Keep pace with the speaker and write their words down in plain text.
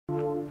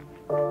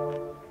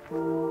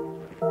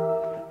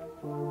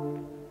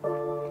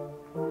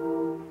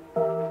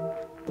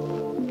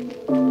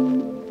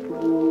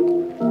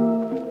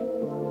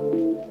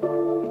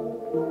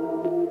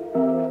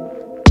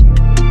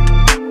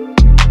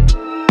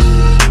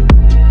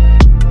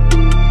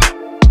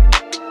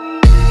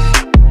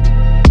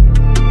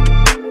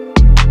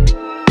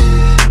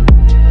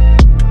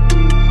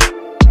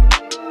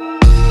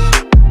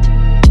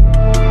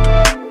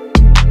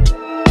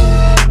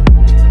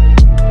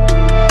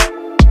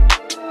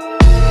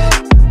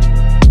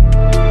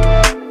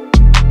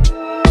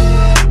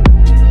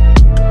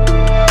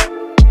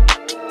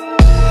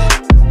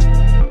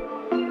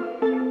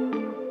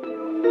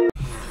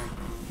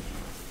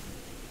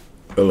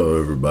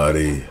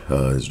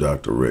everybody. It's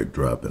Dr. Rick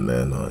dropping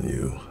in on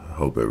you. I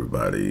hope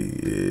everybody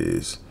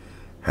is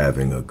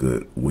having a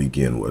good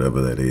weekend,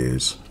 whatever that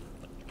is.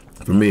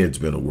 For me, it's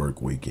been a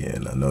work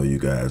weekend. I know you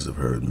guys have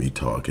heard me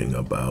talking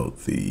about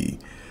the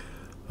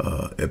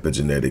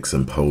epigenetic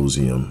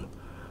symposium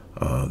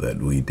that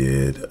we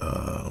did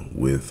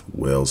with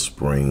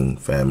Wellspring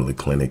Family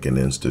Clinic and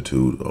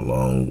Institute,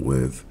 along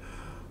with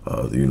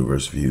the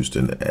University of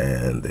Houston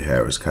and the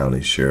Harris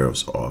County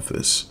Sheriff's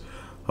Office.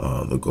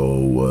 The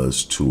goal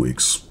was to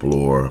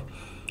explore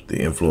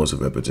the influence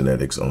of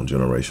epigenetics on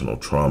generational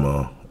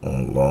trauma,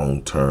 on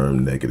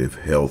long-term negative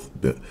health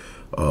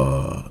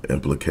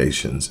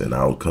implications and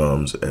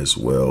outcomes, as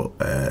well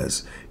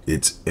as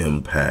its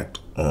impact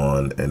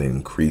on an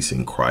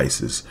increasing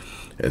crisis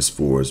as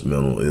far as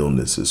mental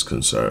illness is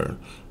concerned.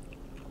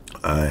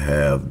 I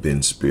have been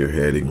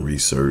spearheading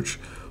research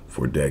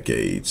for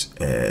decades,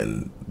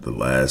 and the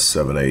last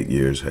 7-8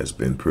 years has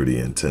been pretty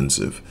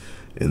intensive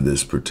in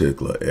this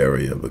particular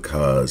area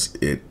because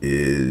it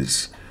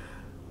is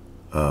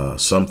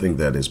something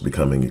that is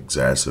becoming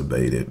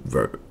exacerbated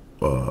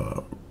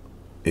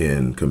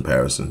in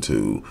comparison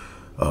to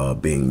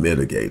being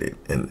mitigated.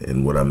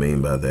 And what I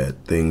mean by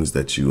that, things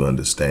that you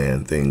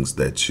understand, things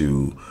that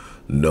you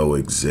know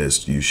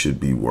exist, you should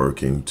be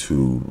working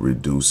to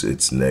reduce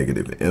its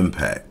negative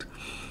impact.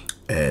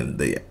 And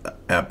the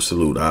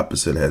absolute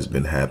opposite has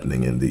been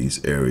happening in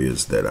these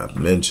areas that I've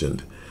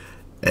mentioned.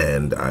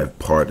 And I've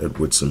partnered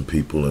with some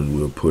people and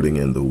we're putting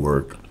in the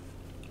work.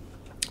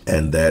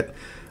 And that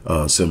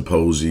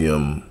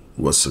symposium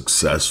was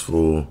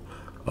successful.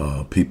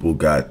 People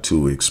got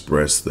to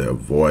express their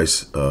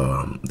voice,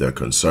 their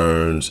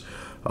concerns.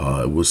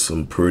 It was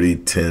some pretty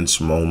tense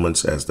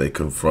moments as they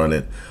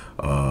confronted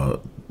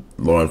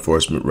law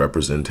enforcement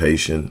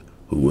representation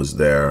who was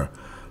there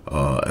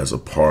as a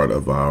part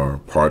of our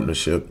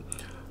partnership.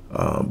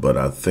 But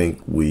I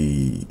think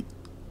we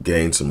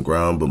gained some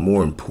ground, but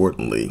more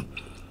importantly,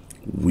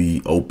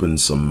 we opened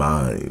some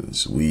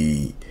minds.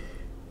 We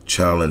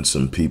challenged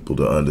some people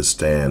to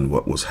understand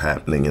what was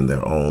happening in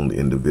their own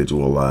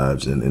individual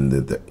lives and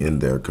in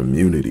their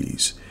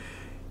communities.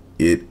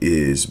 It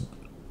is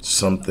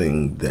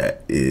something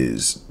that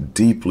is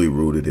deeply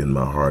rooted in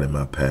my heart and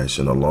my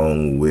passion,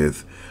 along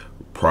with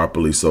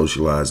properly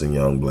socializing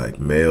young Black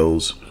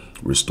males,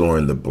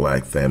 restoring the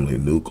Black family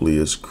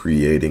nucleus,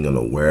 creating an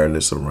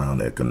awareness around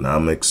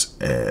economics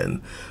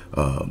and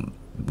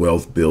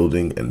wealth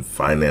building and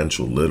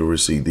financial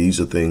literacy. These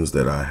are things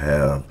that I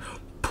have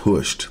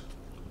pushed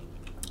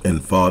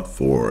and fought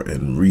for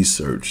and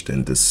researched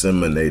and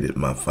disseminated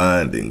my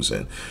findings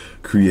and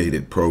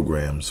created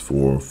programs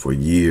for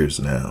years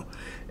now.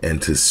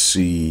 And to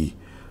see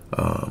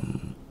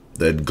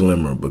that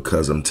glimmer,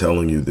 because I'm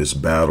telling you, this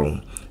battle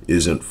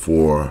isn't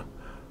for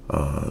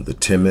the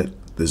timid.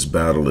 This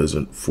battle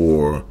isn't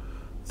for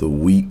the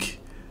weak.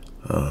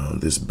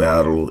 This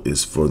battle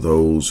is for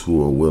those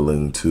who are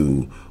willing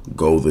to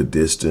go the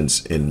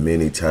distance, and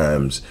many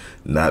times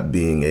not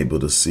being able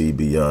to see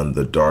beyond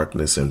the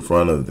darkness in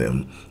front of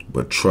them,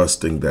 but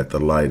trusting that the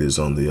light is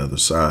on the other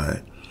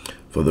side.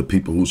 For the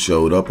people who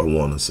showed up, I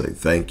want to say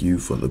thank you.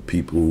 For the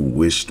people who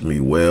wished me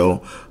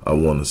well, I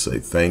want to say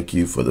thank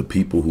you. For the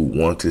people who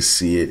want to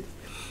see it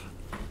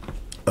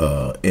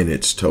in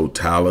its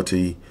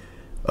totality,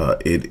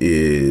 it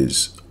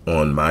is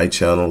on my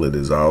channel. It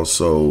is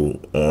also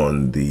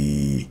on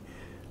the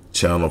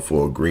channel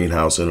for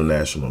Greenhouse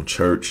International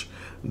Church.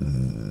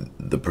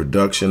 The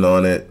production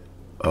on it,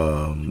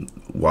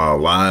 while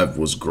live,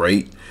 was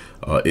great.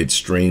 It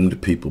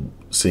streamed. People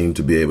seemed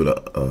to be able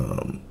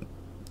to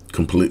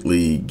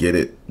completely get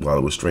it while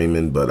it was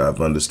streaming, but I've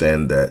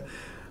understand that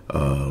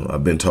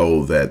I've been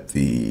told that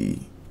the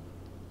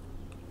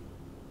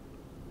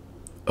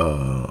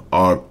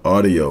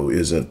audio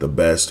isn't the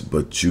best,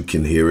 but you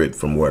can hear it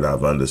from what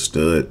I've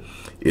understood.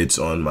 It's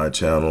on my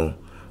channel,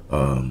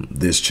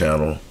 this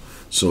channel.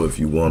 So if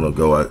you want to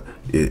go,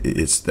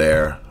 it's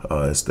there.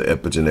 It's the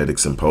Epigenetic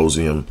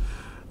Symposium.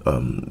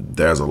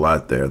 There's a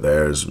lot there.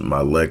 There's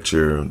my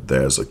lecture.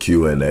 There's a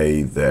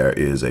Q&A. There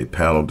is a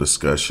panel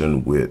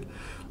discussion with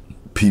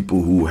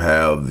people who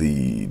have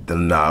the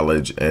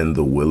knowledge and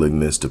the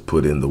willingness to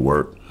put in the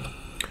work.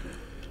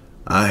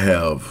 I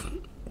have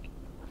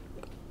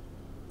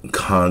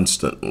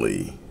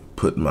constantly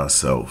put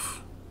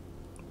myself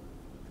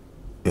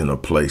in a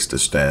place to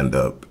stand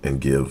up and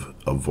give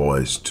a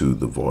voice to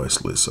the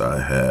voiceless.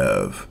 I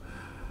have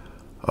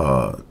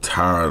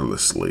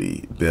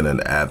tirelessly been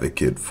an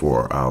advocate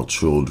for our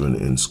children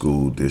in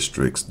school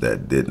districts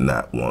that did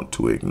not want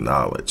to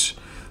acknowledge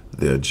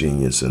their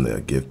genius and their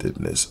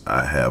giftedness.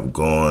 I have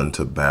gone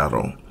to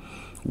battle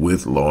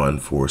with law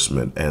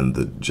enforcement and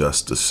the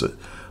justice,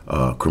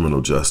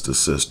 criminal justice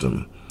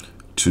system,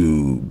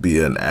 to be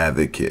an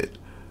advocate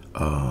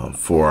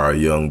for our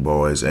young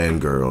boys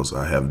and girls.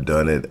 I have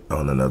done it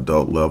on an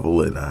adult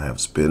level, and I have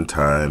spent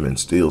time and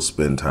still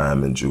spend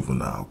time in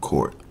juvenile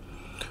court.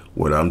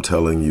 What I'm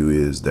telling you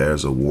is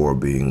there's a war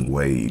being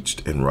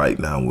waged, and right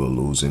now we're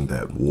losing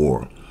that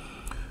war.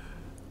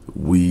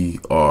 we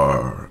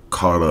are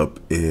caught up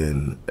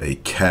in a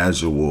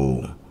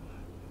casual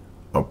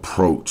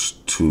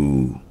approach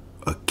to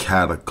a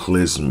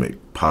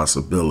cataclysmic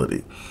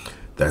possibility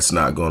that's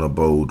not going to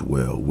bode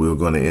well. We're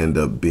going to end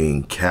up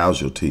being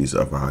casualties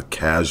of our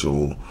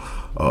casual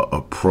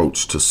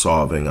approach to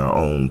solving our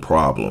own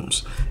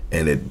problems.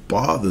 And it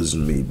bothers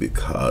me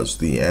because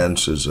the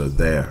answers are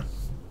there.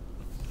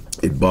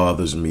 It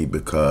bothers me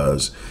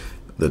because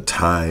the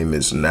time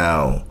is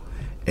now,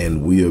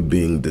 and we are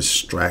being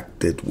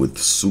distracted with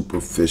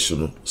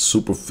superficial,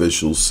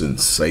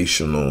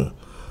 sensational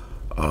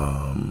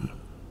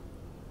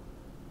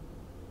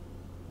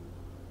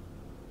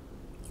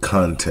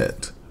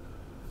content.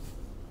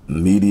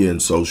 Media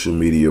and social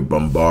media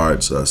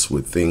bombards us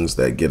with things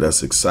that get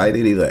us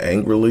excited, either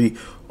angrily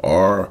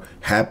or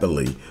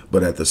happily,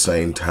 but at the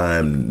same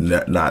time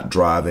not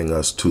driving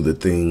us to the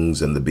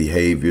things and the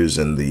behaviors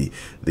and the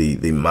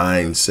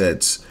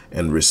mindsets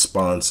and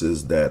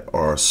responses that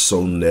are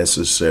so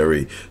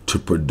necessary to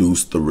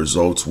produce the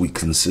results we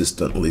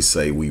consistently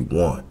say we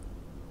want.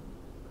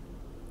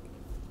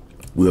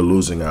 We're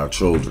losing our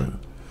children.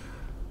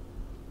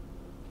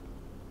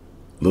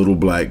 Little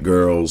black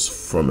girls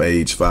from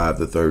age 5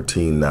 to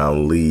 13 now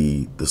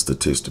lead the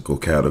statistical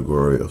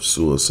category of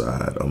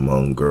suicide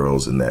among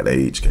girls in that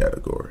age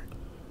category.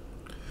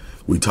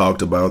 We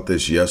talked about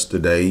this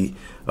yesterday,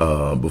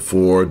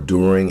 before,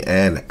 during,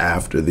 and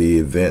after the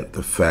event,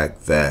 the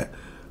fact that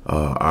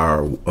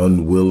our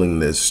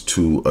unwillingness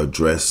to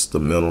address the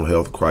mental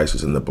health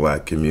crisis in the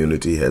black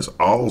community has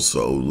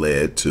also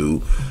led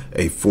to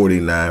a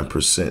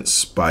 49%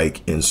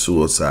 spike in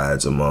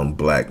suicides among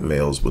black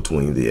males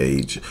between the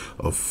age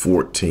of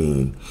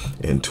 14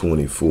 and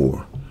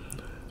 24.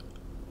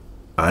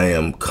 I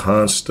am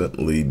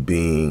constantly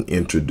being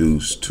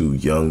introduced to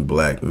young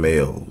black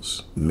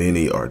males,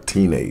 many are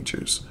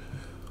teenagers,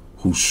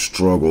 who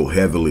struggle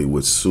heavily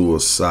with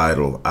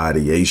suicidal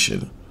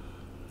ideation.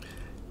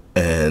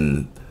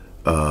 And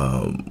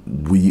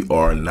we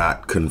are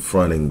not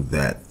confronting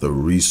that. The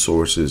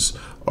resources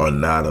are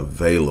not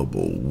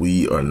available.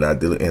 We are not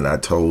dealing. And I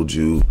told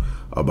you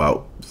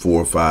about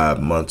 4 or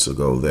 5 months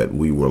ago that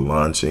we were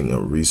launching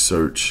a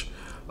research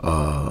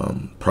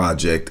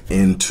project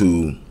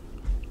into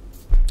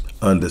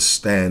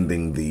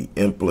understanding the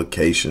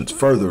implications,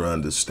 further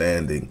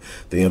understanding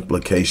the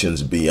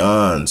implications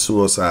beyond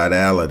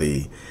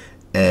suicidality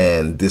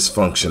and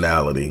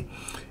dysfunctionality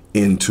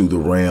into the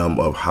realm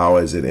of how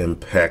is it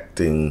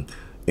impacting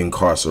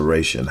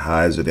incarceration?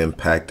 How is it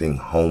impacting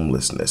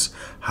homelessness?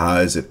 How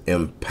is it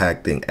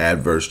impacting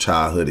adverse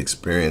childhood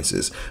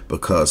experiences?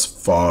 Because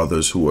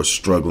fathers who are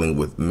struggling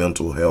with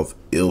mental health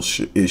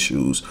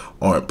issues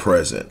aren't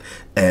present.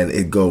 And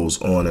it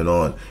goes on and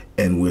on.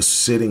 And we're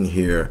sitting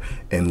here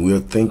and we're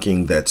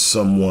thinking that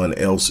someone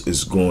else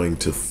is going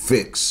to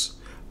fix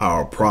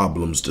our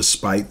problems,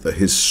 despite the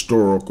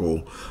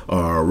historical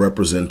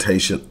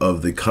representation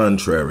of the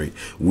contrary.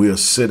 We're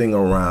sitting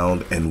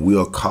around and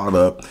we're caught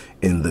up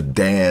in the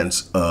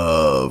dance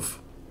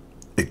of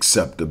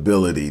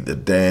acceptability, the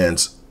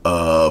dance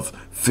of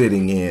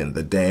fitting in,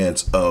 the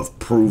dance of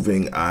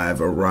proving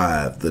I've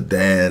arrived, the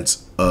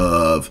dance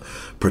of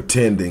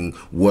pretending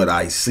what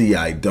I see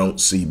I don't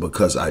see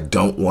because I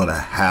don't want to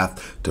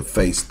have to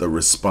face the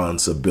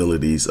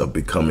responsibilities of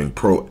becoming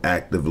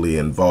proactively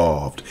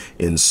involved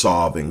in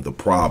solving the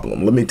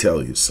problem. Let me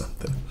tell you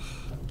something.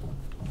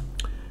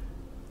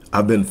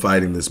 I've been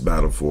fighting this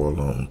battle for a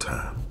long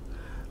time.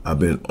 I've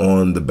been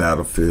on the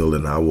battlefield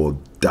and I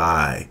will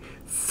die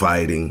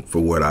fighting for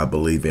what I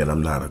believe in.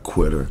 I'm not a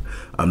quitter.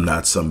 I'm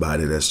not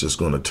somebody that's just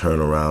going to turn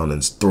around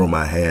and throw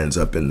my hands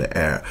up in the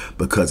air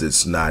because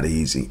it's not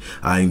easy.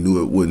 I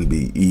knew it wouldn't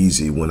be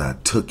easy when I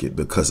took it,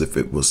 because if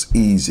it was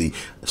easy,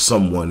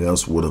 someone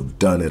else would have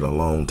done it a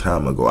long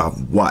time ago.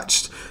 I've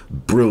watched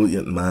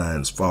brilliant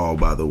minds fall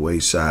by the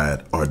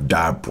wayside or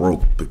die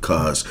broke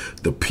because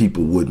the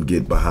people wouldn't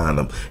get behind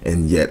them.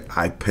 And yet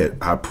I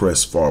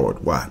press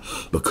forward. Why?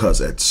 Because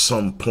at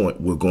some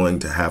point we're going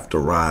to have to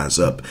rise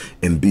up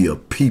and be a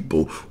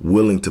people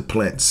willing to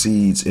plant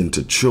seeds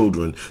into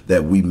children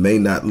that we may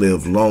not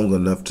live long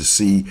enough to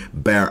see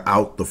bear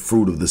out the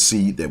fruit of the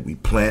seed that we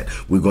plant.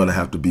 We're going to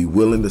have to be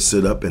willing to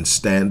sit up and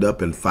stand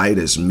up and fight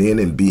as men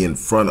and be in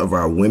front of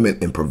our women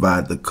and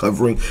provide the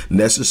covering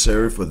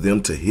necessary for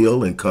them to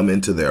heal and come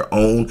into their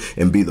own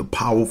and be the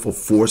powerful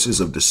forces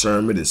of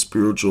discernment and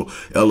spiritual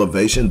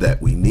elevation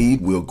that we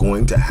need. We're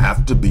going to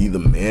have to be the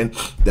men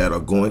that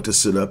are going to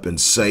sit up and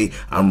say,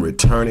 I'm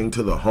returning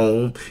to the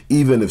home,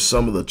 even if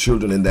some of the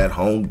children in that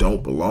home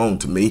don't belong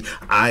to me.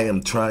 I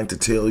am trying to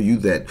tell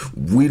you that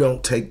we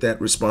don't take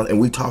that response. And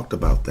we talked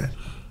about that.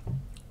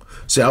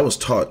 See, I was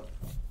taught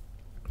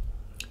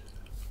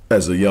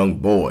as a young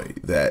boy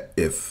that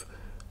if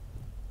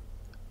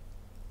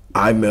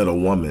I met a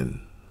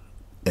woman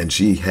and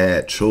she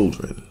had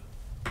children,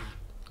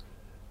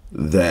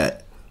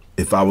 that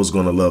If I was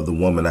going to love the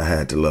woman, I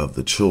had to love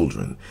the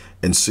children.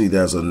 And see,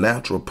 there's a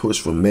natural push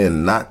for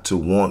men not to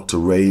want to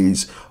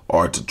raise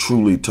or to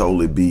truly,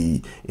 totally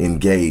be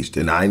engaged.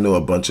 And I know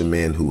a bunch of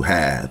men who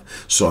have,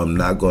 so I'm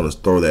not going to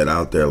throw that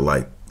out there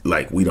like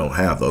we don't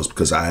have those,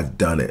 because I've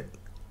done it.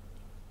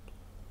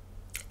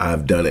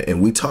 I've done it.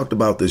 And we talked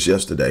about this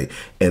yesterday.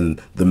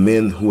 And the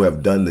men who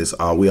have done this,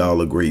 we all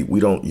agree, we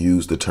don't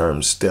use the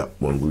term step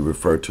when we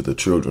refer to the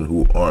children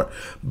who aren't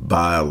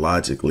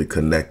biologically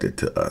connected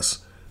to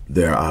us.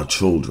 They're our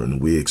children.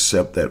 We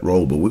accept that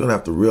role, but we're going to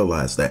have to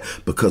realize that,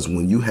 because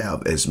when you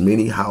have as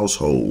many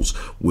households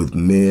with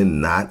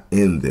men not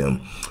in them,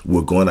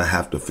 we're going to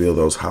have to fill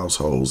those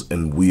households,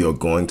 and we are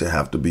going to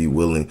have to be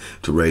willing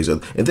to raise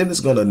up. And then it's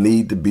going to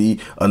need to be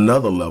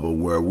another level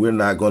where we're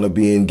not going to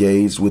be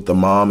engaged with the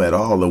mom at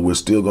all, and we're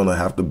still going to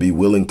have to be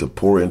willing to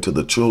pour into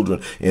the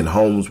children in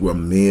homes where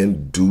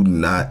men do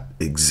not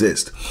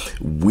exist.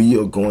 We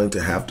are going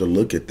to have to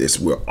look at this.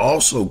 We're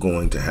also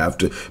going to have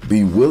to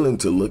be willing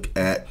to look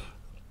at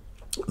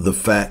the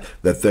fact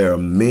that there are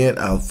men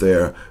out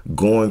there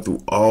going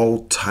through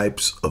all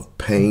types of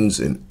pains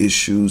and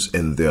issues,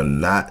 and they're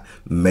not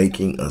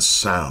making a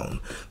sound.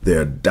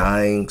 They're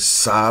dying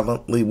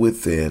silently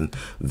within.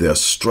 They're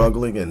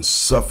struggling and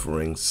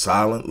suffering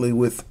silently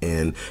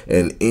within.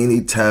 And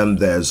anytime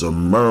there's a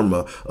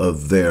murmur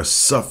of their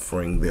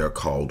suffering, they're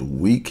called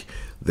weak.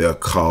 They're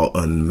called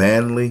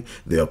unmanly.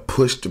 They're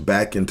pushed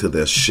back into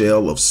their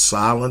shell of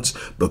silence,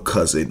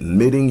 because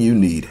admitting you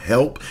need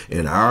help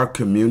in our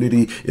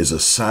community is a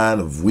sign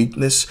of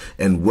weakness.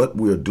 And what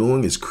we're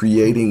doing is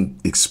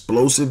creating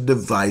explosive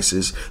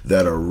devices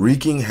that are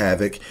wreaking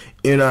havoc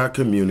in our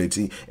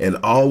community. And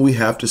all we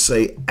have to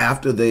say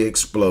after they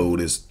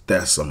explode is,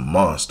 that's a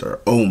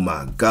monster. Oh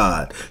my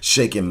God,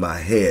 shaking my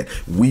head.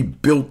 We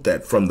built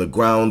that from the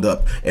ground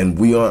up, and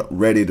we aren't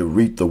ready to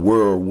reap the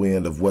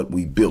whirlwind of what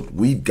we built.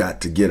 We've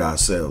got to get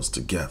ourselves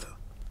together.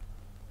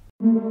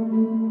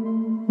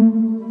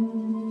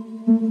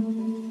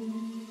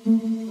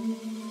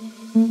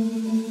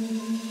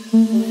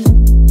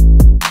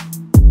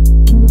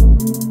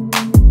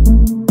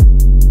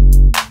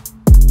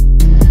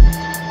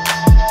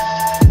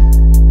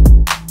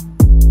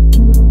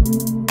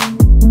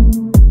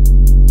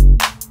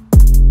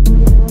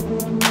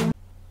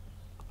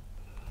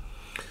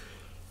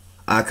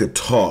 I could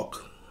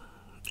talk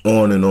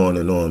on and on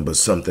and on, but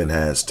something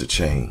has to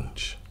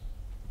change.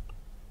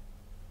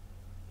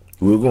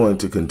 We're going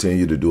to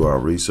continue to do our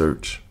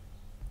research.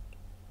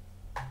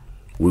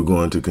 We're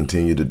going to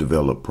continue to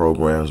develop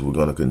programs. We're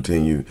going to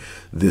continue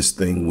this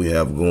thing we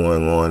have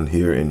going on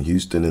here in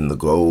Houston. And the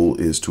goal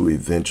is to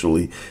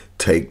eventually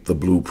take the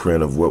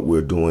blueprint of what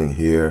we're doing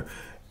here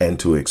and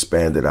to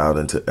expand it out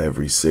into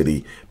every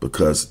city,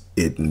 because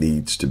it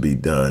needs to be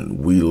done.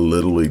 We're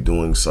literally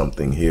doing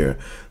something here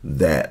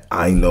that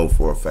I know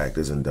for a fact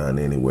isn't done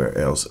anywhere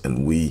else.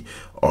 And we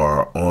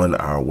are on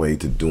our way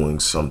to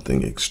doing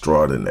something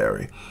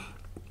extraordinary.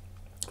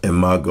 And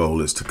my goal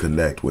is to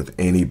connect with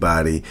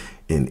anybody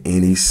in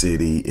any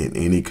city, in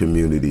any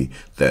community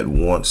that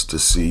wants to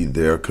see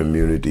their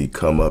community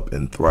come up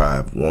and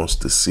thrive, wants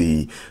to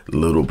see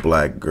little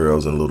black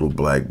girls and little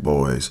black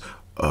boys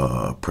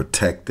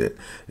protected,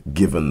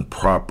 given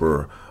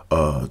proper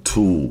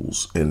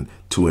tools, and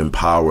to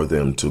empower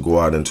them to go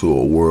out into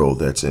a world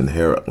that's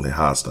inherently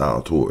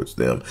hostile towards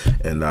them,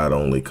 and not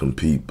only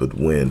compete but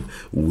win.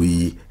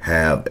 We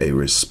have a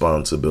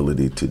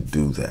responsibility to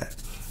do that.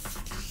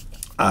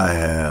 I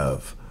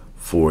have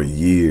for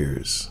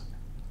years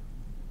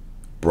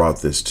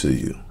brought this to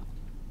you.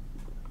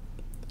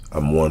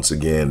 I'm once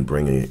again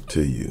bringing it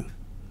to you.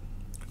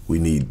 We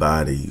need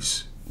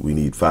bodies. We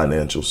need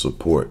financial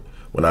support.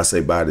 When I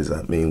say bodies,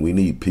 I mean we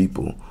need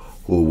people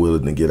who are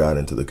willing to get out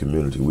into the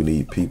community. We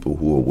need people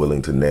who are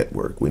willing to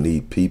network. We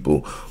need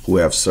people who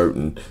have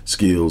certain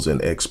skills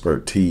and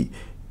expertise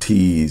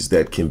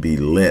that can be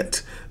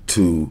lent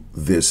to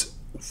this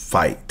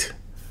fight.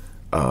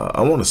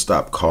 I want to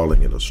stop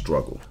calling it a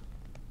struggle.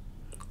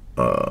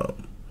 A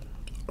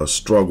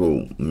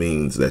struggle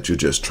means that you're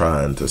just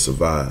trying to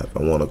survive.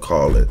 I want to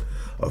call it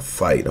a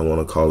fight. I want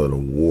to call it a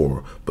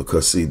war,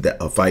 because see, that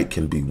a fight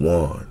can be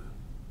won.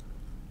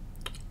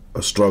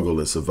 A struggle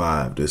is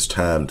survived. It's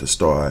time to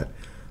start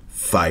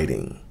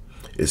fighting.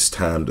 It's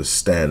time to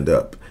stand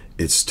up.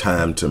 It's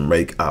time to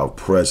make our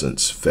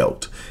presence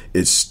felt.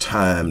 It's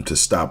time to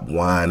stop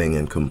whining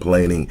and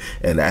complaining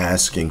and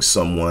asking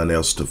someone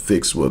else to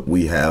fix what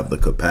we have the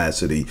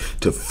capacity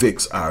to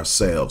fix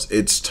ourselves.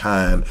 It's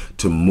time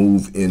to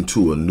move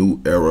into a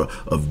new era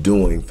of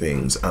doing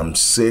things. I'm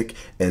sick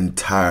and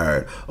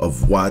tired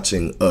of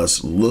watching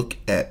us look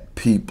at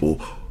people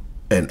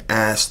and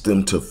ask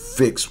them to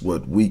fix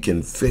what we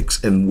can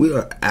fix, and we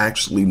are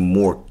actually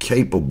more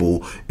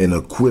capable and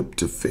equipped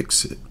to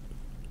fix it.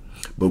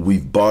 But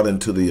we've bought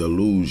into the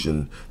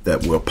illusion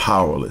that we're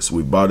powerless.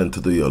 We bought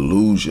into the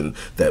illusion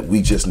that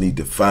we just need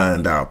to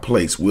find our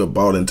place. We're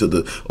bought into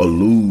the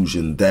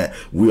illusion that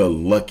we are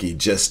lucky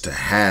just to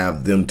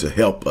have them to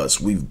help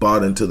us. We've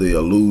bought into the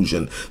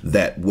illusion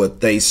that what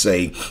they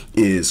say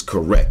is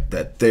correct,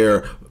 that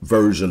their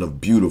version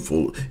of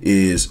beautiful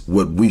is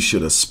what we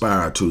should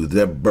aspire to.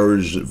 Their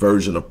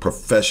version of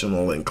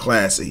professional and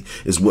classy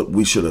is what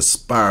we should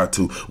aspire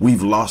to.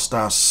 We've lost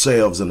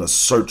ourselves in a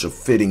search of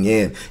fitting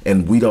in,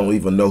 and we don't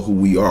even know who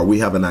we are. We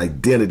have an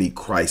identity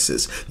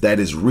crisis that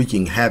is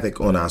wreaking havoc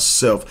on our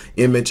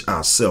self-image,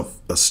 our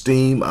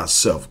self-esteem, our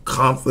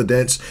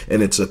self-confidence,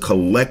 and it's a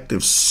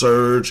collective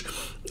surge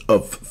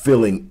of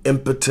feeling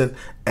impotent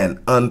and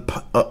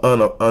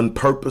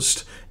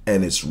unpurposed,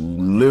 and it's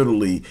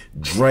literally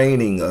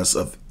draining us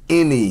of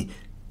any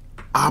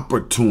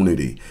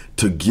opportunity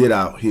to get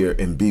out here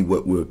and be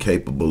what we're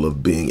capable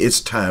of being.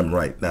 It's time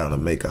right now to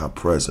make our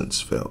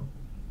presence felt.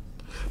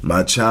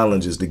 My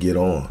challenge is to get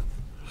on.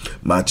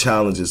 My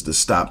challenge is to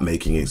stop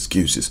making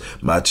excuses.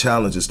 My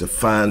challenge is to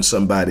find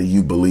somebody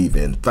you believe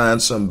in.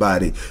 Find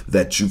somebody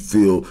that you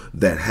feel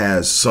that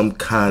has some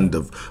kind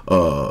of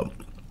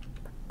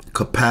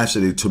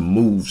capacity to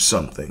move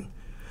something,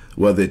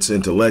 whether it's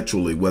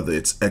intellectually, whether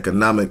it's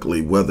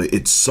economically, whether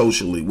it's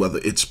socially, whether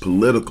it's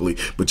politically.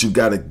 But you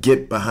got to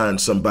get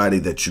behind somebody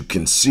that you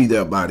can see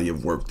their body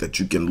of work, that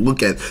you can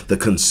look at the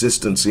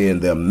consistency in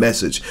their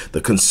message, the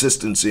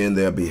consistency in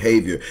their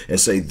behavior, and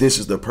say, this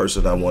is the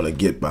person I want to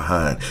get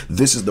behind.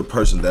 This is the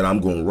person that I'm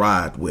going to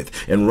ride with.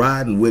 And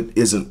riding with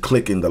isn't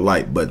clicking the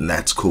like button.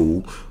 That's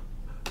cool.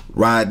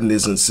 Riding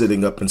isn't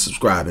sitting up and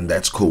subscribing.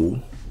 That's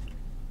cool.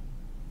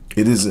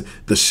 It isn't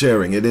the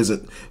sharing. It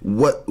isn't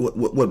what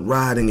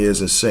riding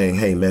is saying,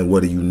 hey, man,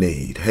 what do you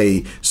need?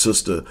 Hey,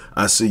 sister,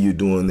 I see you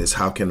doing this.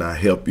 How can I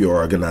help your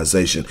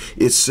organization?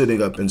 It's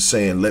sitting up and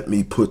saying, let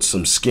me put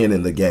some skin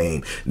in the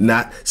game,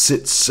 not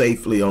sit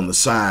safely on the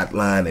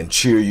sideline and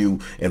cheer you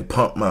and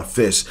pump my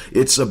fist.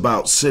 It's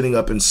about sitting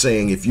up and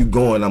saying, if you're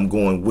going, I'm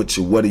going with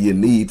you. What do you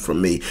need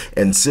from me?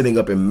 And sitting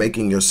up and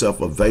making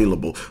yourself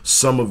available.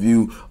 Some of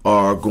you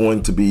are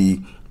going to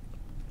be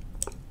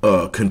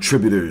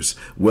contributors,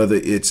 whether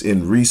it's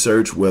in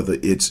research, whether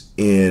it's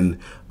in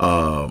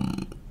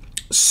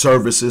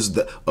services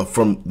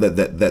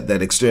that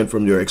extend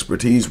from your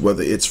expertise,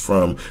 whether it's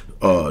from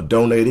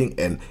donating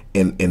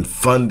and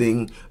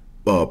funding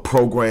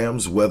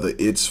programs, whether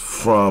it's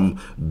from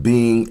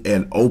being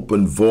an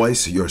open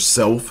voice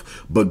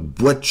yourself. But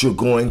what you're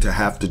going to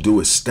have to do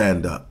is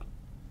stand up.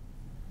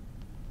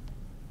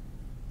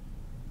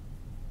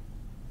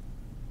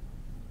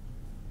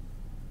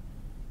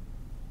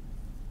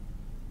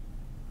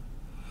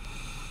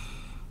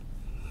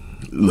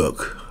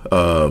 Look,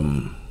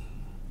 I'm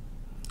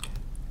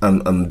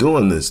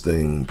doing this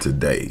thing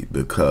today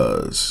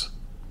because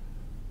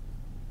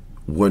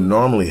what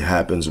normally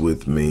happens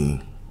with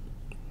me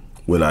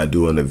when I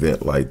do an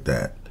event like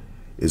that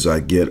is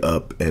I get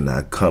up and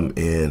I come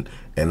in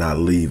and I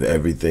leave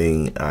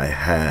everything I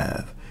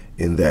have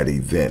in that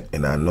event,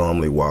 and I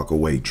normally walk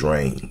away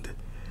drained.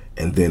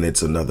 And then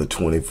it's another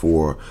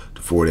 24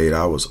 to 48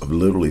 hours of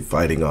literally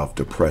fighting off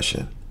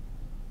depression,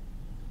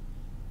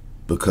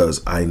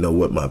 because I know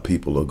what my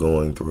people are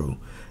going through,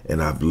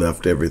 and I've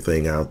left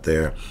everything out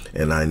there,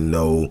 and I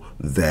know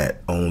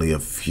that only a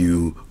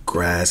few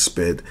grasp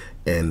it.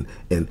 And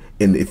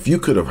if you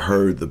could have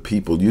heard the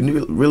people,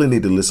 you really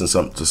need to listen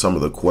to some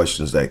of the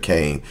questions that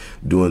came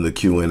during the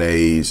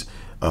Q&As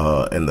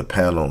and the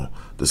panel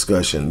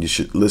discussion. You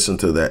should listen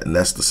to that, and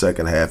that's the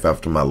second half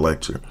after my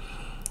lecture.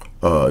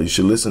 You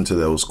should listen to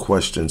those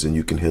questions, and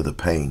you can hear the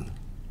pain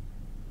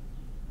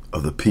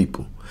of the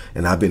people.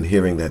 And I've been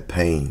hearing that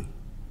pain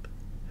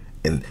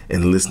and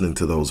listening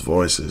to those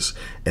voices.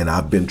 And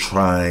I've been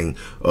trying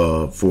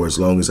for as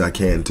long as I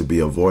can to be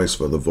a voice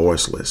for the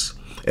voiceless.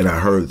 And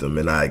I heard them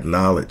and I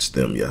acknowledged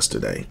them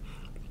yesterday.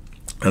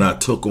 And I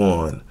took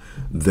on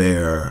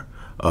their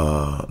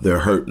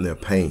hurt and their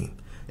pain,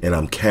 and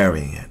I'm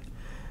carrying it.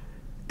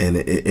 And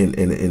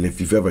if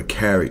you've ever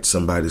carried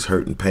somebody's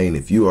hurt and pain,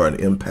 if you are an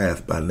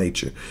empath by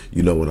nature,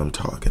 you know what I'm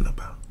talking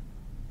about.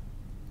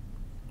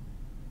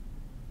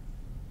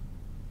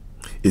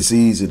 It's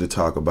easy to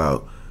talk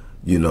about,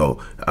 you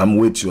know, I'm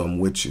with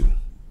you.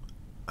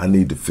 I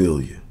need to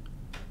feel you.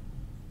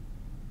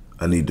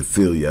 I need to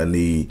feel you. I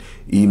need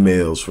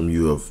emails from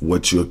you of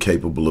what you're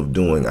capable of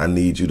doing. I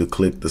need you to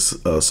click the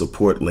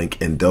support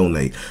link and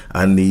donate.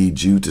 I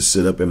need you to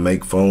sit up and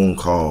make phone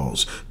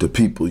calls to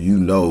people you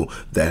know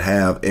that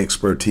have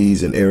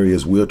expertise in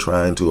areas we're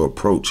trying to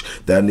approach.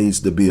 That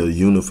needs to be a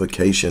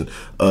unification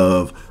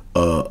of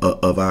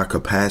our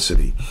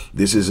capacity.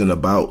 This isn't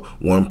about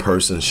one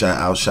person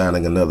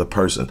outshining another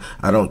person.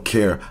 I don't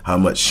care how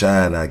much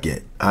shine I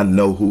get. I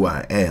know who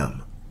I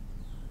am.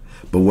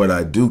 But what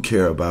I do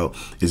care about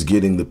is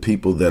getting the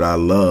people that I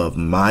love,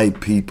 my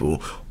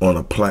people, on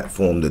a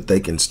platform that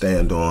they can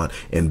stand on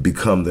and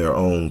become their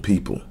own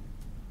people.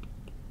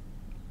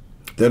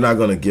 They're not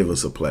going to give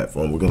us a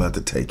platform. We're going to have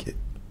to take it.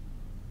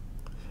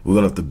 We're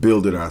going to have to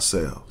build it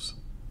ourselves.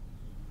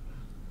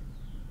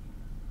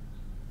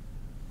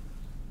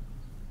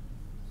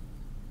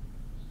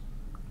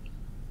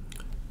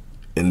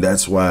 And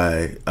that's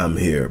why I'm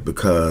here,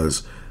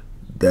 because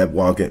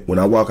when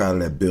I walk out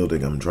of that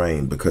building, I'm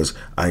drained because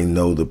I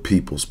know the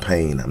people's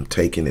pain. I'm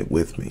taking it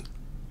with me.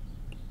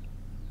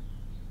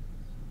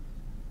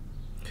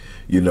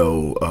 You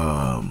know,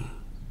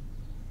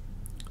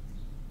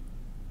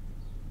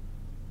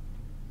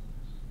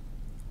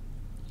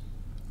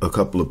 a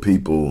couple of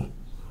people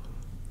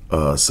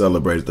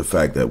celebrated the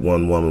fact that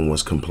one woman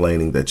was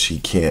complaining that she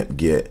can't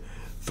get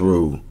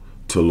through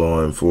to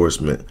law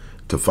enforcement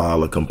to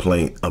file a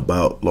complaint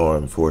about law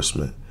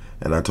enforcement.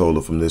 And I told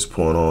her, from this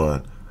point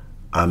on,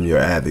 I'm your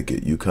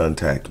advocate. You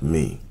contact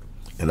me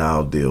and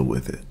I'll deal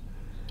with it.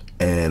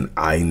 And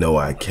I know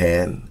I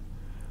can.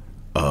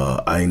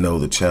 I know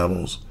the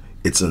channels.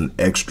 It's an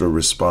extra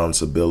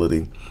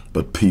responsibility,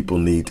 but people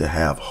need to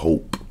have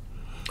hope.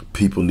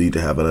 People need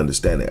to have an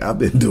understanding. I've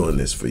been doing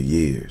this for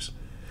years.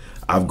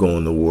 I've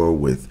gone to war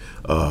with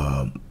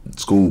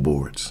school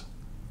boards.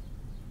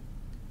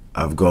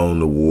 I've gone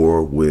to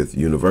war with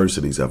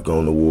universities. I've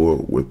gone to war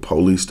with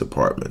police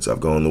departments. I've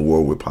gone to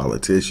war with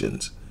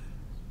politicians.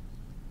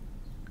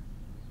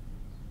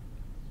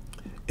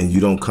 And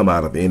you don't come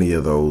out of any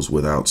of those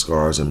without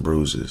scars and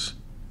bruises.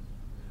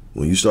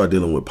 When you start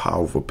dealing with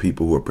powerful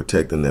people who are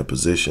protecting their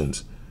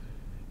positions,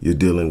 you're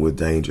dealing with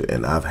danger.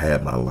 And I've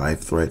had my life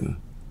threatened.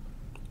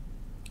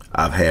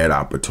 I've had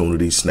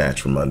opportunities snatched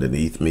from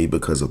underneath me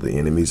because of the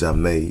enemies I've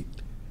made.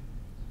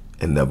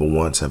 And never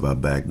once have I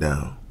backed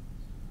down.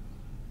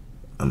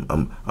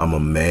 I'm a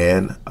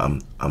man.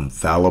 I'm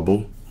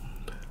fallible.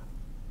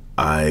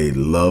 I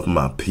love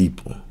my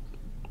people.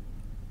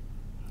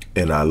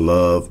 And I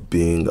love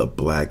being a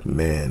black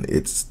man.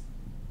 It's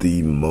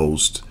the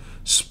most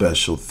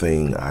special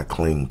thing I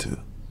cling to.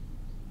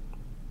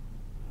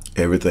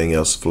 Everything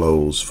else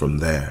flows from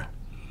there.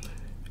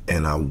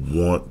 And I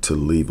want to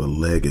leave a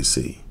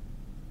legacy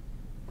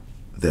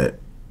that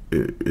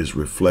is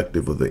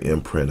reflective of the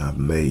imprint I've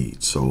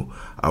made. So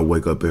I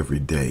wake up every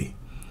day,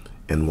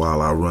 and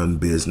while I run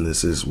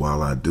businesses,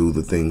 while I do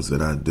the things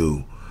that I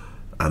do,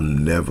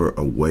 I'm never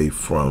away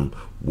from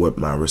what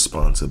my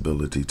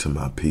responsibility to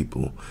my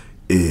people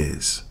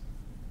is.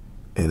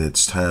 And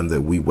it's time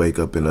that we wake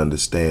up and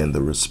understand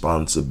the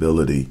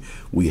responsibility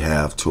we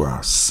have to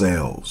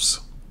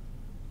ourselves.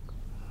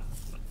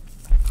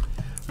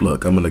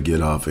 Look, I'm going to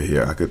get off of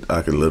here. I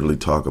could literally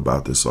talk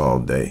about this all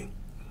day.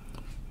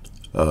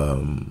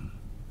 There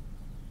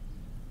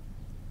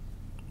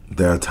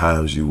are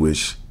times you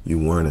wish you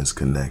weren't as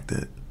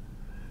connected,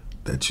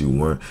 that you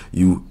weren't,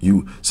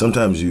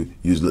 sometimes you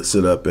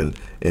sit up and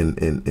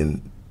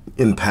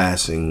in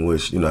passing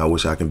wish, I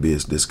wish I can be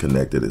as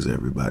disconnected as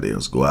everybody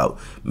else. Go out,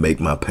 make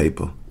my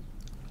paper,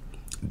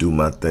 do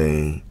my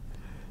thing,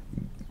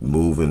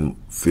 move and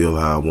feel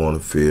how I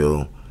want to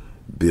feel,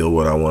 build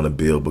what I want to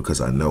build because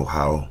I know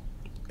how,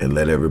 and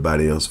let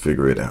everybody else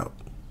figure it out.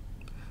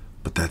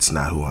 But that's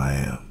not who I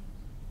am.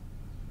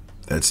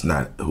 That's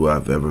not who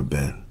I've ever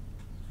been.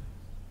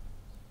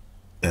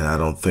 And I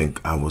don't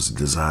think I was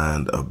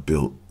designed or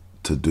built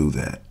to do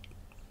that.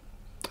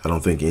 I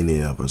don't think any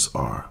of us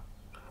are.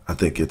 I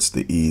think it's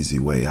the easy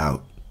way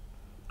out.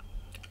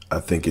 I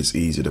think it's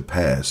easy to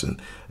pass. And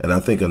I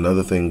think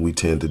another thing we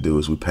tend to do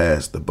is we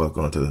pass the buck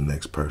on to the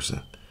next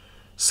person.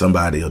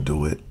 Somebody will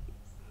do it.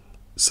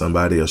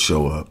 Somebody will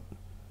show up.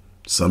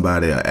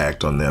 Somebody will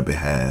act on their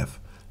behalf.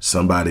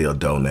 Somebody will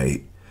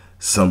donate.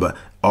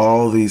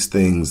 All these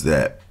things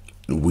that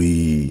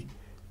we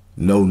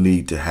know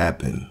need to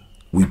happen,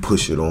 we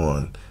push it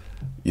on,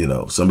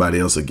 somebody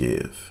else will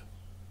give.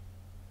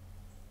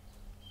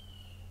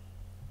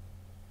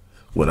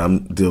 When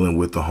I'm dealing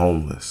with the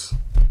homeless,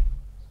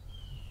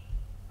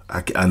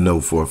 I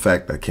know for a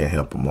fact I can't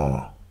help them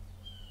all.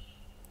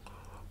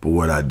 But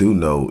what I do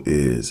know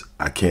is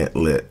I can't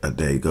let a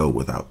day go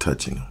without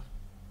touching them.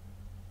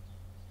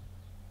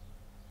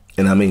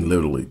 And I mean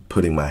literally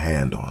putting my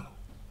hand on them.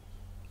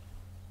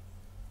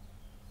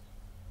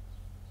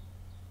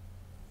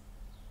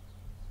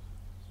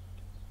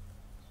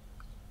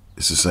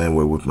 It's the same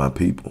way with my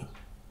people.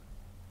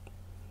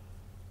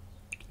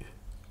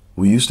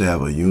 We used to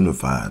have a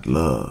unified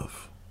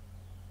love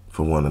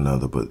for one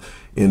another, but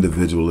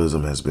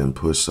individualism has been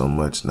pushed so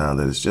much now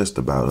that it's just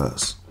about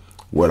us.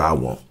 What I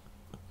want.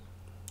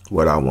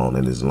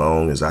 And as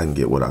long as I can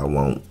get what I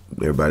want,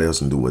 everybody else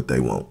can do what they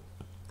want.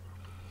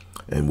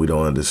 And we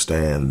don't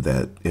understand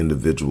that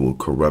individual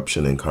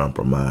corruption and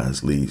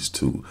compromise leads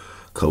to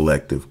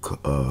collective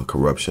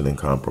corruption and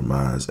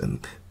compromise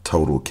and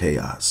total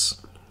chaos.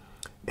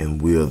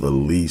 And we're the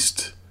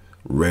least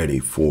ready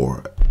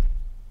for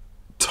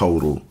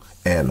total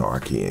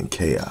anarchy and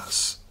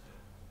chaos.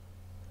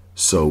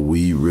 So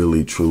we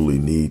really, truly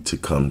need to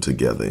come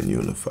together and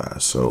unify.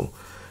 So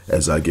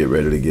as I get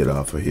ready to get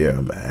off of here,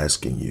 I'm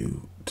asking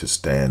you to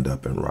stand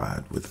up and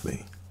ride with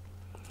me.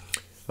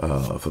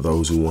 For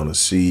those who want to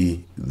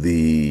see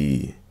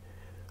the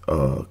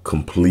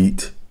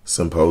complete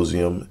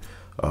symposium,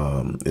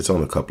 it's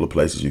on a couple of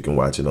places. You can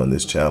watch it on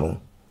this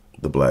channel,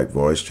 the Black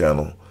Voice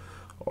channel,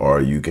 or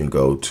you can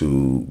go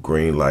to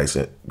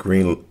Greenhouse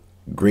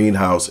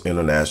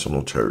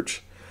International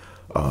Church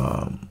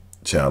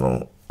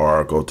channel,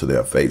 or go to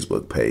their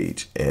Facebook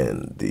page,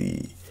 and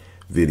the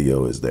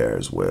video is there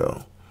as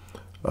well.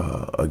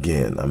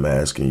 Again, I'm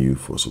asking you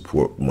for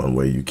support. One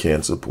way you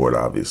can support,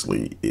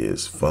 obviously,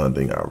 is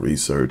funding our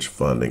research,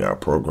 funding our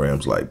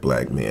programs like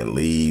Black Men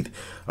Lead,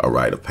 our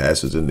Rite of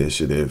Passage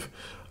Initiative,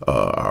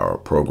 our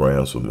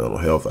programs for mental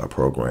health, our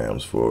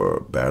programs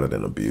for battered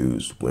and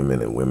abused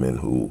women and women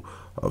who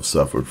have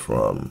suffered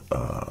from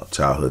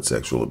childhood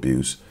sexual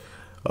abuse,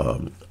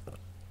 and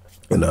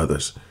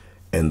others.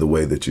 And the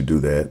way that you do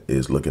that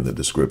is look in the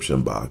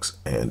description box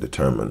and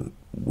determine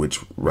which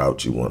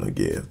route you want to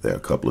give. There are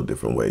a couple of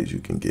different ways you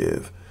can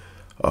give.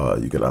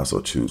 You can also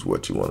choose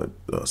what you want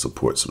to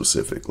support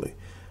specifically,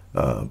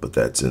 but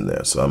that's in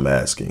there. So I'm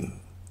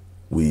asking,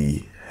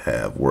 we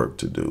have work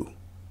to do,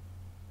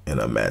 and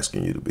I'm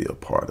asking you to be a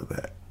part of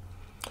that.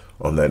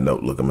 On that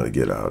note, look, I'm going to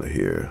get out of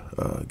here,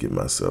 get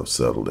myself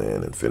settled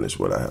in and finish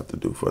what I have to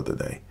do for the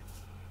day.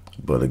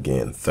 But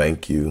again,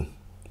 thank you.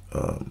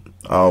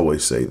 I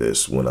always say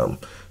this when I'm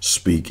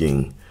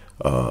speaking,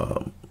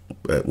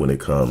 when it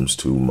comes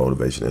to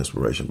motivation and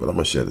inspiration, but I'm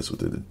going to share this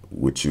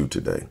with you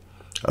today.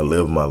 I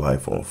live my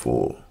life on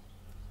full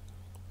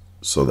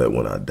so that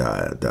when I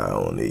die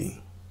on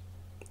E.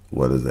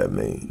 What does that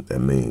mean? That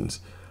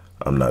means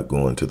I'm not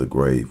going to the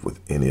grave with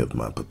any of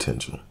my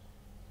potential.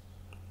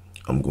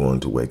 I'm going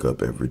to wake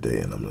up every day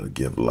and I'm going to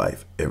give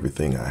life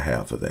everything I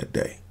have for that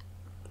day.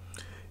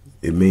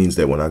 It means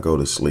that when I go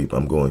to sleep,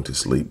 I'm going to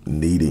sleep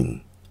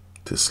needing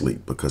to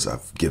sleep because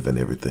I've given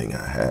everything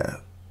I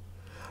have.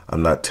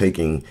 I'm not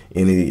taking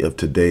any of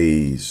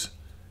today's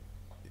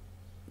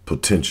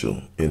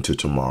potential into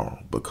tomorrow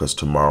because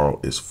tomorrow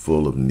is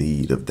full of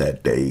need of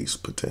that day's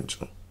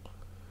potential.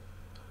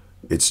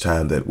 It's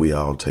time that we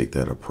all take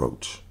that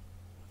approach.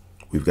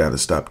 We've got to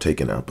stop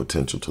taking our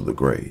potential to the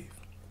grave.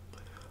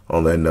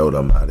 On that note,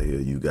 I'm out of here.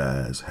 You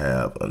guys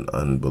have an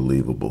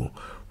unbelievable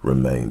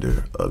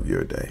remainder of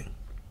your day.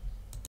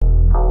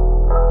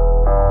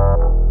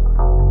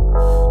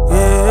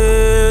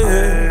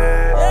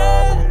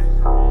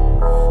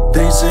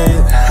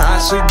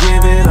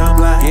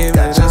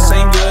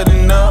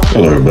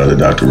 Hello everybody,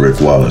 Dr.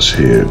 Rick Wallace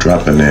here,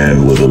 dropping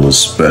in with a little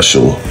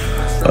special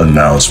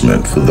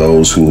announcement for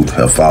those who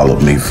have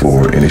followed me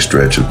for any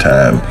stretch of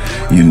time.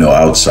 You know,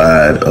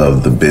 outside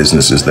of the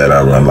businesses that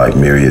I run, like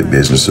Myriad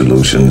Business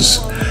Solutions,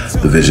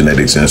 the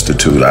Visionetics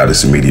Institute,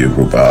 Odyssey Media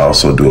Group, I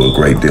also do a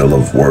great deal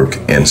of work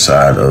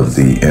inside of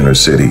the inner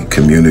city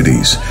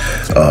communities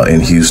in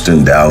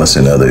Houston, Dallas,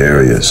 and other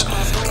areas.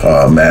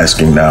 I'm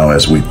asking now,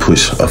 as we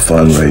push a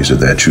fundraiser,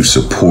 that you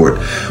support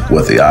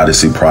what the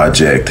Odyssey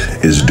Project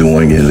is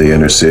doing in the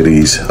inner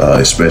cities,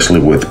 especially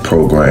with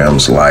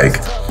programs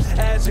like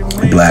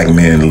Black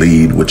Men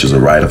Lead, which is a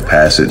rite of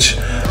passage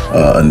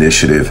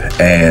initiative,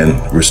 and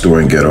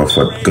Restoring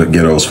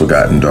Ghetto's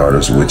Forgotten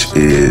Daughters, which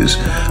is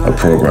a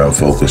program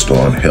focused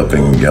on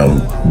helping young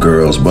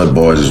girls, but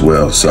boys as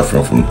well,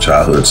 suffering from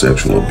childhood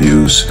sexual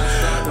abuse,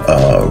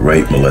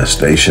 rape,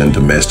 molestation,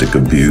 domestic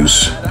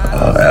abuse,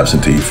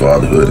 absentee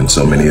fatherhood, and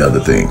so many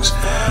other things.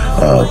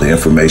 The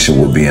information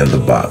will be in the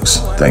box.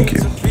 Thank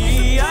you.